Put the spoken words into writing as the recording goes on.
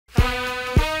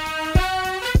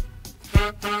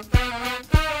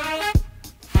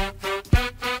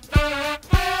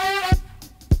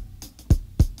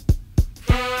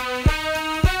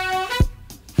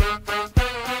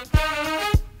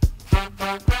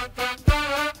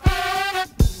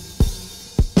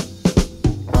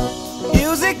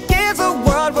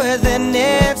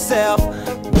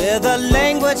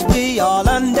language we all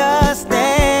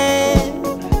understand,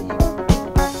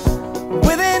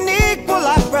 with an equal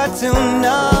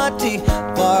opportunity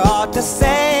for all to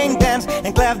sing, dance,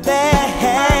 and clap their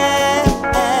hands.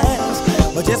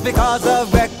 But just because a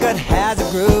record has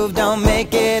a groove don't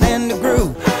make it in the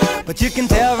groove. But you can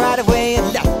tell right away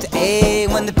it left to A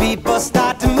when the people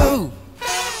start to move.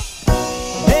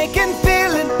 They can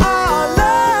feel it all over.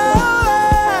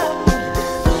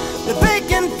 They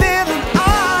can feel it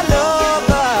all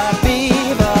over,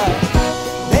 people.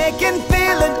 They can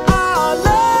feel it all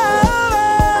over.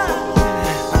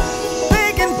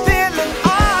 They can feel it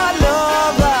all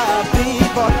over,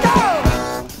 people. Go!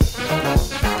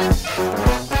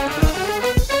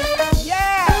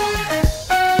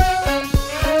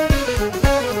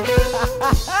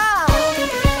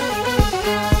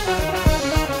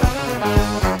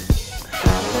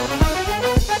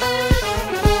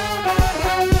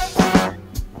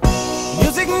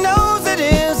 Music knows it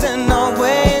is and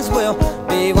always will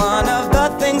be one of the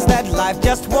things that life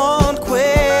just won't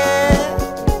quit.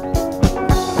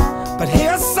 But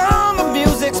here's some of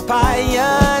music's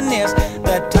pioneers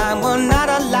that time will not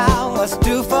allow us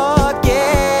to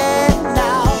forget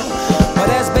now. But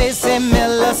there's Basie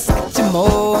Miller,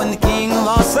 Satchmo, and the king of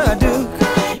all Sir Duke.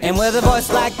 And with a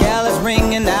voice like Alice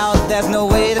ringing out, there's no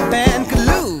way the band could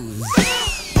lose.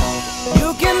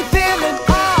 You can